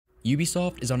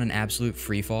Ubisoft is on an absolute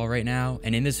freefall right now,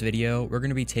 and in this video, we're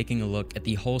going to be taking a look at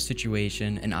the whole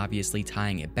situation and obviously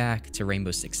tying it back to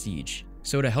Rainbow Six Siege.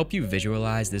 So to help you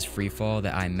visualize this freefall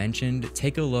that I mentioned,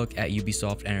 take a look at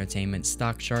Ubisoft Entertainment's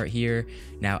stock chart here.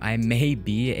 Now, I may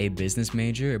be a business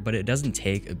major, but it doesn't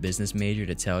take a business major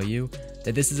to tell you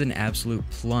that this is an absolute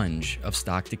plunge of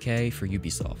stock decay for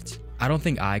Ubisoft. I don't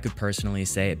think I could personally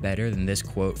say it better than this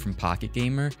quote from Pocket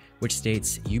Gamer, which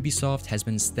states, "Ubisoft has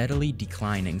been steadily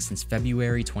declining since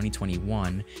February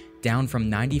 2021, down from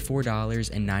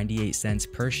 $94.98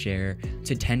 per share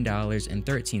to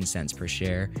 $10.13 per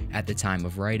share at the time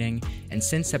of writing, and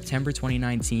since September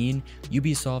 2019,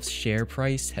 Ubisoft's share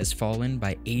price has fallen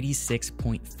by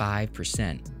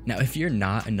 86.5%. Now, if you're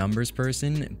not a numbers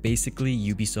person, basically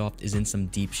Ubisoft is in some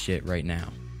deep shit right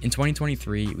now. In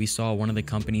 2023, we saw one of the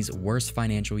company's worst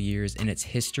financial years in its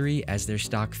history as their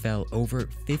stock fell over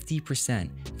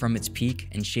 50% from its peak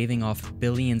and shaving off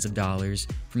billions of dollars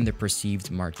from their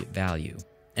perceived market value.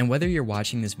 And whether you're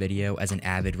watching this video as an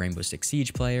avid Rainbow Six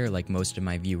Siege player like most of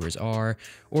my viewers are,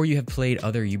 or you have played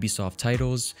other Ubisoft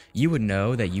titles, you would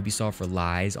know that Ubisoft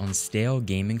relies on stale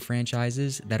gaming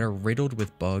franchises that are riddled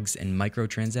with bugs and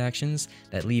microtransactions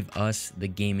that leave us, the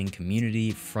gaming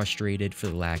community, frustrated for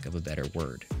the lack of a better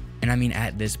word. And I mean,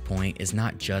 at this point, it's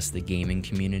not just the gaming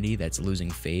community that's losing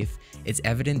faith, it's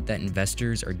evident that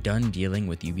investors are done dealing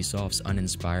with Ubisoft's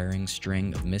uninspiring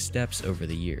string of missteps over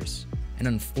the years. And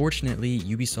unfortunately,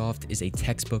 Ubisoft is a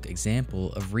textbook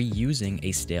example of reusing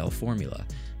a stale formula,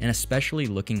 and especially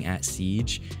looking at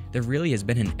Siege, there really has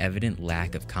been an evident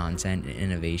lack of content and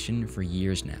innovation for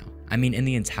years now. I mean, in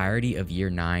the entirety of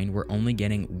year 9, we're only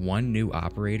getting 1 new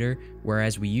operator,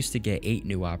 whereas we used to get 8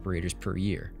 new operators per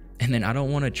year. And then I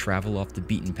don't want to travel off the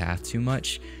beaten path too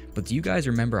much, but do you guys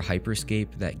remember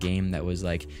Hyperscape, that game that was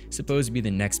like supposed to be the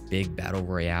next big battle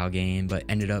royale game, but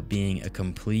ended up being a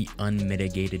complete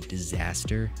unmitigated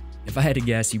disaster? If I had to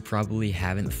guess, you probably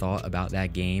haven't thought about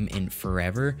that game in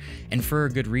forever, and for a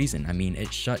good reason. I mean,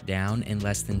 it shut down in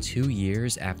less than 2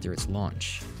 years after its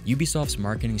launch. Ubisoft's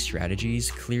marketing strategies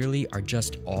clearly are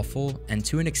just awful, and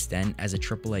to an extent, as a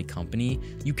AAA company,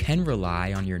 you can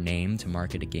rely on your name to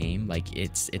market a game. Like,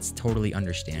 it's totally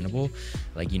understandable.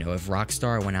 Like, you know, if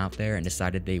Rockstar went out there and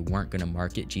decided they weren't going to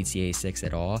market GTA 6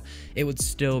 at all, it would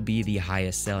still be the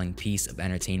highest selling piece of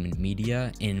entertainment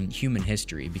media in human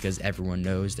history because everyone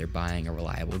knows they're buying a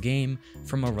reliable game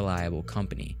from a reliable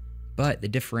company. But the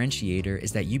differentiator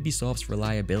is that Ubisoft's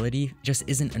reliability just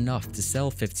isn't enough to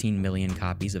sell 15 million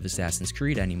copies of Assassin's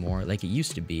Creed anymore like it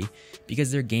used to be,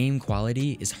 because their game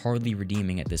quality is hardly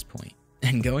redeeming at this point.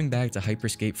 And going back to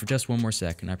Hyperscape for just one more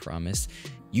second, I promise,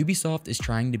 Ubisoft is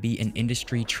trying to be an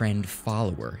industry trend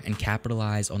follower and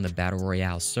capitalize on the Battle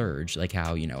Royale surge like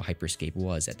how, you know, Hyperscape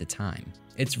was at the time.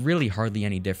 It's really hardly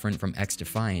any different from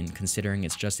X-Defiant, considering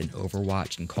it's just an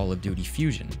Overwatch and Call of Duty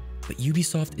fusion. But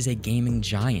Ubisoft is a gaming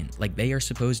giant, like they are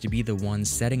supposed to be the ones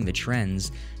setting the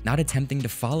trends, not attempting to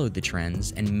follow the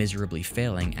trends and miserably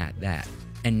failing at that.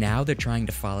 And now they're trying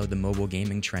to follow the mobile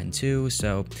gaming trend too,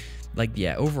 so like,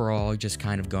 yeah, overall, just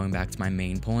kind of going back to my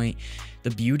main point, the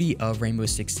beauty of Rainbow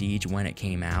Six Siege when it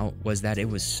came out was that it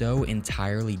was so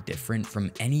entirely different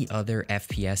from any other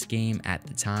FPS game at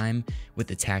the time, with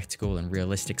the tactical and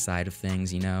realistic side of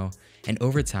things, you know. And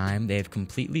over time, they have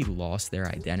completely lost their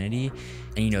identity,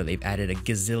 and you know, they've added a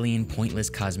gazillion pointless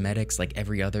cosmetics like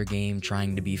every other game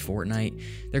trying to be Fortnite.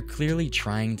 They're clearly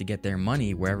trying to get their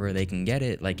money wherever they can get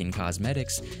it, like in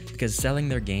cosmetics, because selling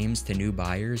their games to new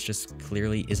buyers just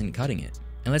clearly isn't cutting it.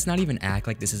 And let's not even act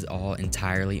like this is all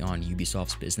entirely on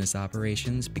Ubisoft's business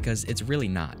operations, because it's really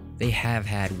not. They have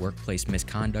had workplace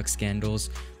misconduct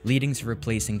scandals leading to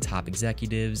replacing top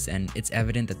executives, and it's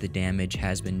evident that the damage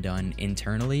has been done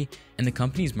internally, and the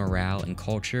company's morale and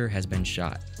culture has been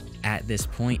shot. At this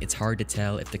point, it's hard to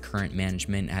tell if the current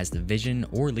management has the vision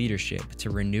or leadership to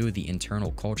renew the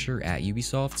internal culture at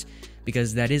Ubisoft,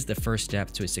 because that is the first step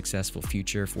to a successful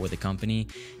future for the company.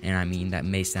 And I mean, that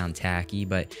may sound tacky,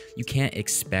 but you can't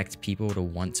expect people to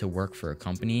want to work for a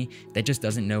company that just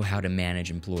doesn't know how to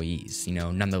manage employees, you know,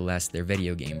 nonetheless, they're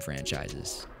video game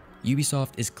franchises.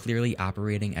 Ubisoft is clearly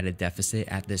operating at a deficit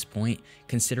at this point,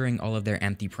 considering all of their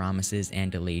empty promises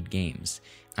and delayed games.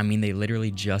 I mean, they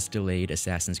literally just delayed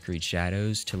Assassin's Creed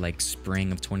Shadows to like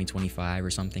spring of 2025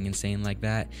 or something insane like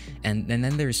that. And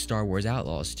then there's Star Wars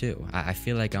Outlaws too. I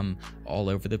feel like I'm all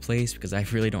over the place because I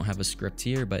really don't have a script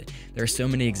here, but there are so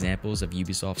many examples of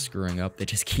Ubisoft screwing up that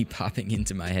just keep popping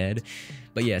into my head.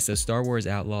 But yeah, so Star Wars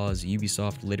Outlaws,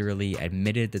 Ubisoft literally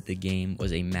admitted that the game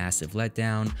was a massive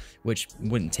letdown, which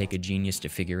wouldn't take a genius to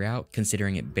figure out,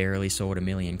 considering it barely sold 1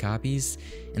 million copies.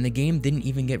 And the game didn't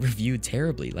even get reviewed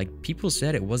terribly. Like, people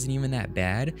said it it wasn't even that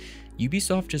bad,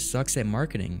 Ubisoft just sucks at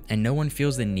marketing, and no one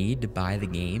feels the need to buy the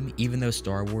game, even though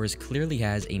Star Wars clearly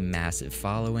has a massive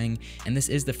following, and this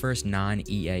is the first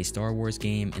non-EA Star Wars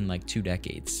game in like 2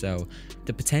 decades, so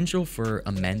the potential for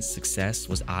immense success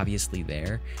was obviously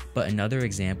there, but another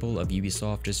example of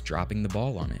Ubisoft just dropping the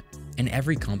ball on it. And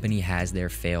every company has their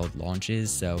failed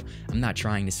launches, so I'm not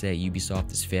trying to say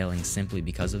Ubisoft is failing simply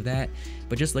because of that,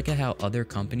 but just look at how other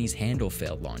companies handle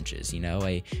failed launches. You know,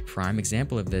 a prime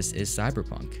example of this is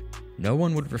Cyberpunk. No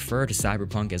one would refer to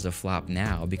Cyberpunk as a flop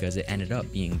now because it ended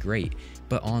up being great,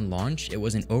 but on launch, it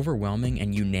was an overwhelming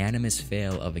and unanimous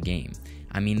fail of a game.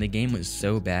 I mean, the game was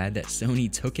so bad that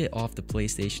Sony took it off the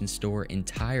PlayStation Store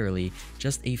entirely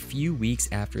just a few weeks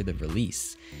after the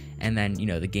release. And then, you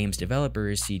know, the game's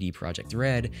developers, CD Projekt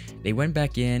Red, they went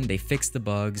back in, they fixed the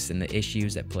bugs and the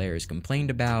issues that players complained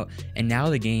about, and now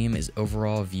the game is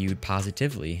overall viewed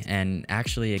positively, and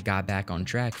actually it got back on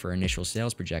track for initial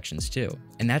sales projections too.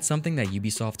 And that's something that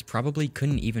Ubisoft probably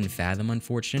couldn't even fathom,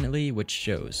 unfortunately, which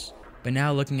shows. But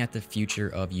now looking at the future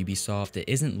of Ubisoft, it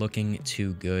isn't looking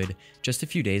too good. Just a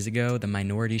few days ago, the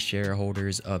minority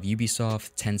shareholders of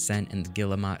Ubisoft, Tencent, and the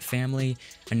Guillemot family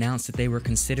announced that they were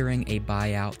considering a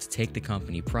buyout to take the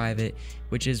company private,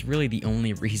 which is really the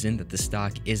only reason that the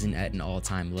stock isn't at an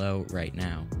all-time low right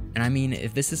now. And I mean,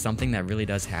 if this is something that really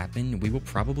does happen, we will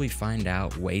probably find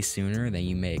out way sooner than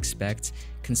you may expect,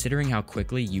 considering how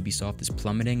quickly Ubisoft is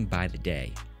plummeting by the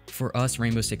day. For us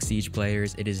Rainbow Six Siege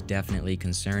players, it is definitely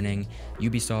concerning.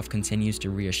 Ubisoft continues to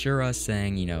reassure us,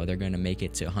 saying, you know, they're going to make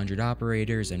it to 100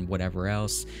 operators and whatever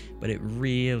else, but it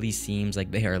really seems like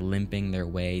they are limping their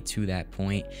way to that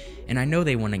point. And I know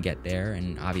they want to get there,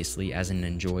 and obviously as an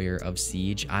enjoyer of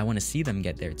Siege, I want to see them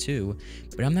get there too,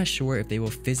 but I'm not sure if they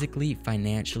will physically,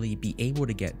 financially be able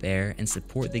to get there and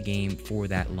support the game for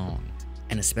that long.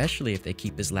 And especially if they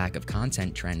keep this lack of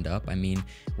content trend up. I mean,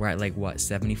 we're at like, what,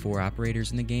 74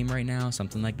 operators in the game right now?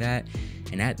 Something like that.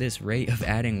 And at this rate of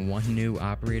adding 1 new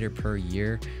operator per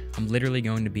year, I'm literally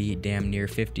going to be damn near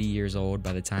 50 years old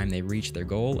by the time they reach their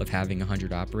goal of having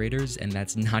 100 operators, and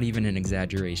that's not even an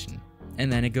exaggeration.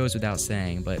 And then it goes without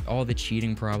saying, but all the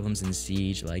cheating problems in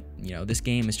Siege, like, you know, this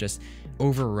game is just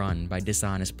overrun by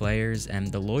dishonest players,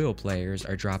 and the loyal players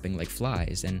are dropping like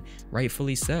flies, and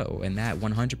rightfully so, and that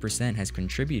 100% has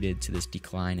contributed to this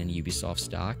decline in Ubisoft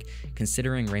stock,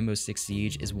 considering Rainbow Six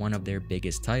Siege is one of their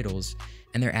biggest titles,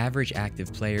 and their average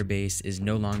active player base is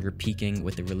no longer peaking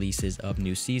with the releases of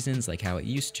new seasons like how it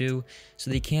used to, so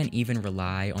they can't even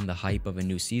rely on the hype of a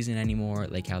new season anymore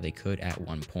like how they could at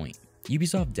one point.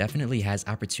 Ubisoft definitely has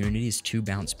opportunities to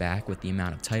bounce back with the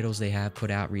amount of titles they have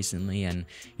put out recently and,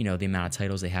 you know, the amount of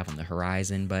titles they have on the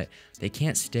horizon, but they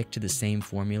can't stick to the same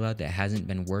formula that hasn't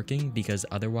been working because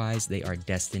otherwise they are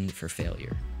destined for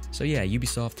failure. So yeah,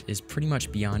 Ubisoft is pretty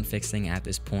much beyond fixing at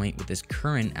this point with this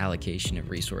current allocation of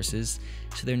resources,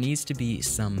 so there needs to be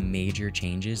some major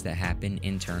changes that happen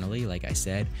internally, like I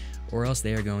said, or else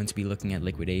they are going to be looking at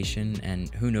liquidation,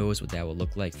 and who knows what that will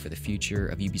look like for the future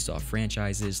of Ubisoft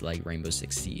franchises like Rainbow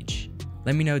Six Siege.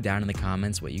 Let me know down in the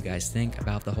comments what you guys think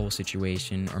about the whole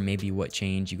situation, or maybe what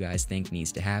change you guys think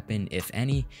needs to happen, if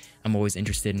any. I'm always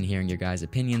interested in hearing your guys'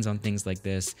 opinions on things like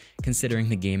this, considering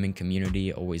the gaming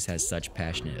community always has such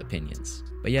passionate opinions.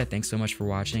 But yeah, thanks so much for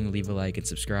watching. Leave a like and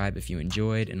subscribe if you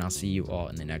enjoyed, and I'll see you all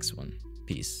in the next one.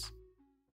 Peace.